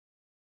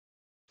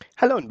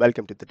Hello and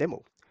welcome to the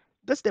demo.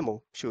 This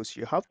demo shows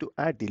you how to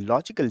add the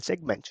logical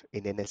segments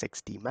in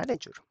NSX-T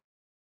Manager.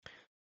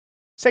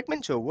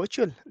 Segments are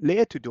virtual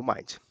layer 2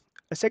 domains.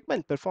 A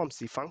segment performs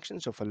the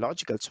functions of a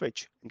logical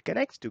switch and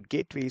connects to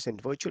gateways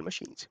and virtual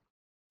machines.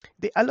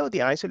 They allow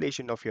the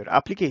isolation of your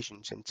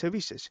applications and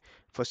services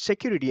for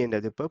security and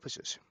other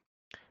purposes.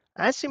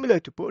 As similar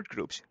to port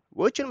groups,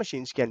 virtual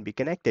machines can be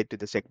connected to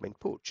the segment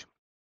ports.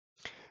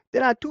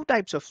 There are two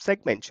types of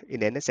segments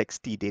in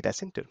NSX-T data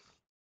center.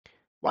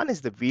 One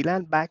is the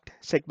VLAN-backed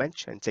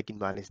segment and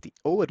second one is the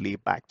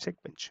overlay-backed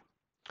segment.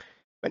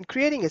 When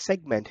creating a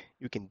segment,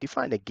 you can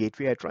define a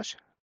gateway address,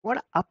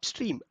 what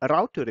upstream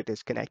router it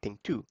is connecting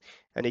to,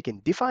 and you can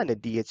define a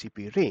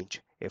DHCP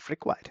range if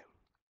required.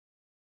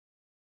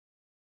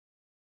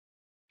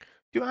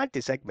 To add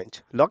the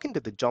segment, log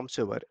into the JOM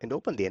server and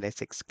open the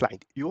NSX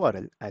client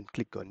URL and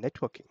click on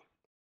networking.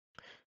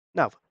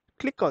 Now,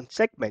 click on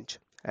segment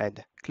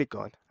and click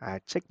on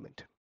add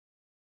segment.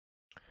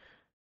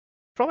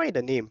 Provide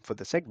a name for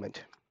the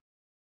segment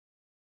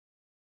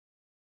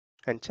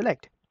and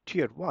select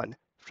tier 1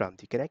 from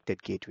the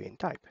connected gateway and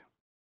type.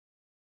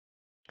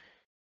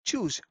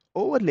 Choose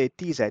overlay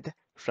TZ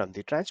from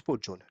the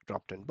transport zone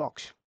drop-down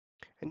box.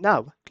 And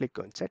now click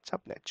on set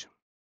subnet.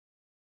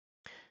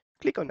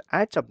 Click on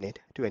add subnet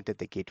to enter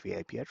the gateway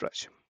IP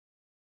address.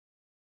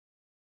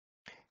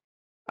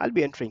 I'll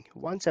be entering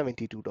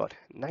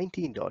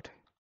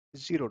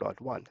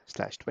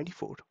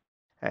 172.19.0.1/24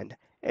 and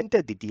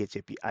enter the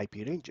DHCP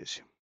IP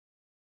ranges.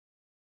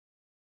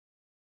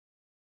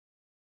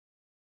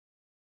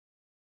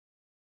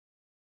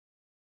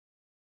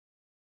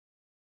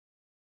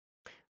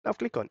 Now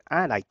click on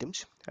add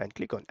items and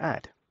click on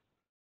add.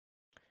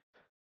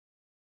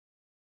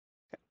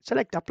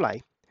 Select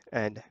apply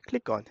and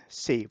click on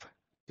save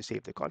to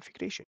save the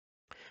configuration.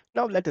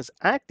 Now let us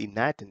add the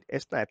NAT and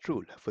SNAT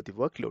rule for the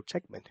workload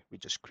segment we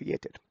just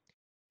created.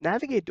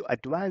 Navigate to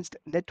Advanced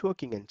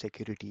Networking and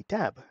Security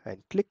tab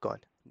and click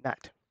on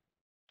NAT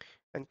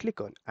and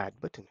click on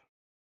Add button.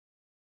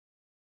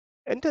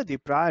 Enter the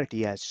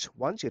priority as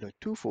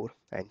 1024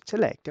 and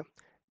select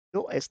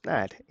No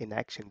SNAT in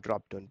Action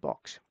drop-down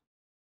box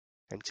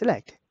and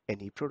select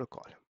any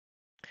protocol.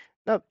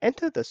 Now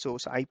enter the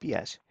source IP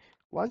as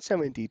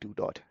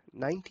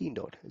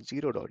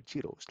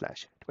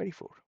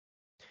 172.19.0.0/24.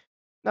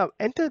 Now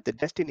enter the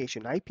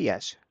destination IP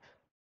as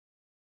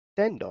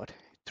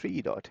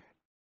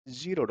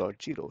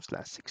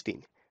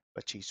 10.3.0.0/16,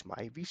 which is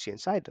my VC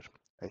Insider,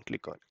 and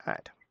click on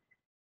Add.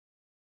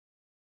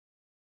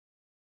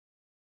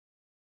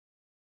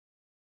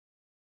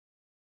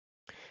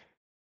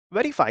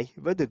 Verify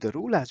whether the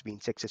rule has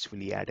been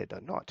successfully added or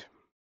not.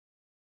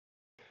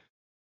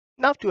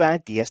 Now to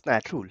add the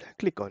SNAT rule,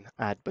 click on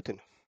Add button.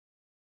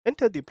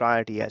 Enter the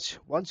priority as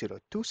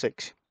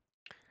 1026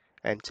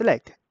 and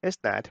select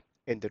SNAT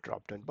in the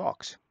drop-down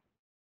box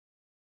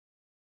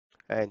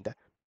and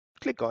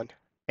click on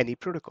Any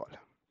protocol.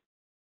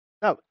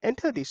 Now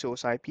enter the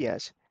source IP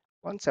as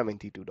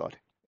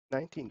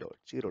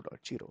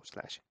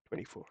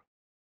 172.19.0.0/24.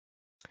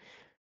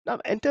 Now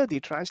enter the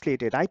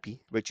translated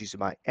IP, which is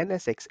my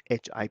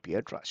NSX-H IP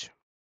address,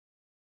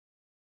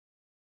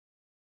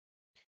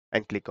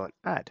 and click on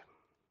Add.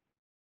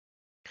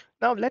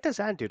 Now let us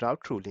add the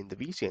route rule in the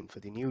VCN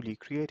for the newly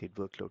created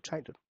workload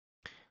sider.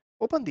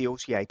 Open the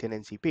OCI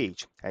tenancy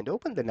page and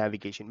open the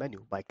navigation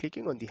menu by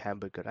clicking on the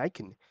hamburger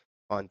icon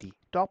on the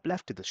top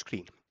left of the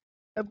screen.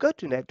 Now go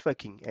to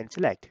Networking and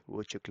select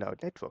Virtual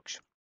Cloud Networks.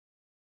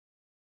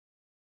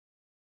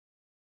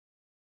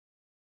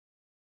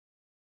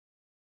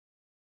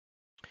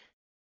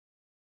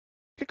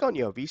 Click on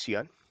your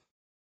VCN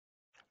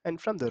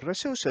and from the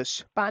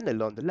Resources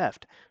panel on the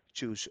left,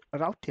 choose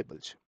Route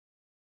Tables.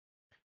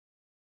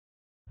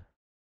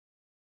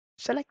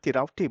 Select the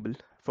route table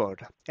for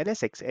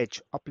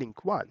NSX-H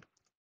uplink 1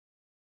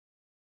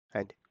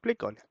 and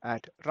click on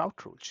Add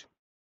Route Rules.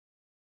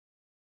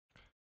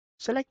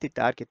 Select the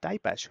target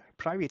type as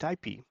private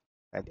IP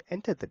and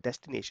enter the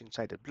destination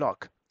CIDR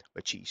block,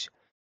 which is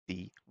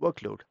the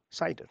workload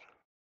CIDR.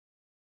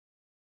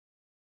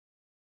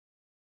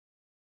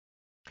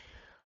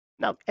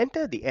 Now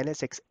enter the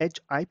NSX Edge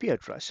IP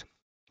address,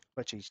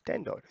 which is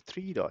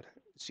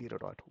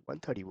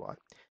 10.3.0.131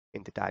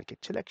 in the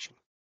target selection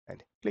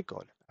and click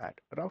on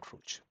Add Route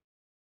Rules.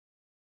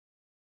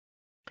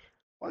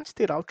 Once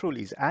the route rule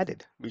is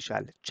added, we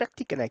shall check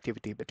the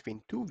connectivity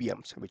between two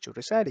VMs which are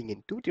residing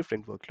in two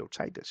different workload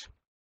CIDRs.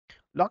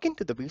 Log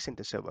into the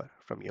vCenter server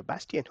from your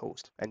Bastion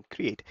host and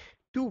create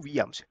two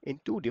VMs in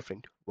two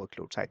different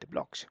workload CIDR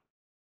blocks.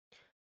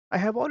 I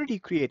have already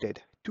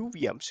created two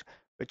VMs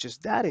which is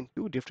there in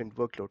two different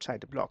workload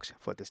CIDR blocks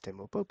for this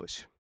demo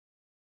purpose.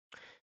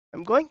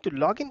 I'm going to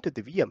log into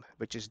the VM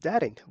which is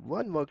there in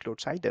one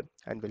workload CIDR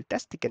and will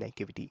test the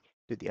connectivity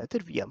to the other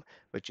VM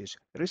which is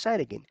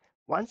residing in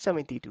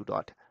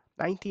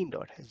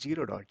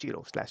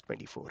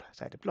 172.19.0.0/24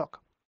 CIDR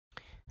block.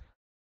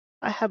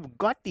 I have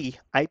got the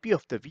IP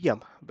of the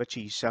VM, which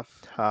is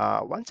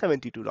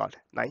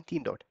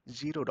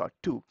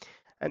 172.19.0.2,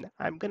 and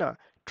I'm gonna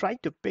try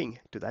to ping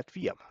to that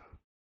VM.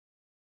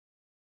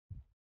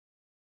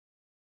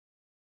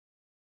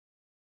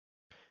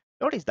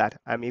 Notice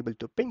that I'm able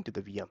to ping to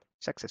the VM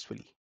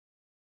successfully.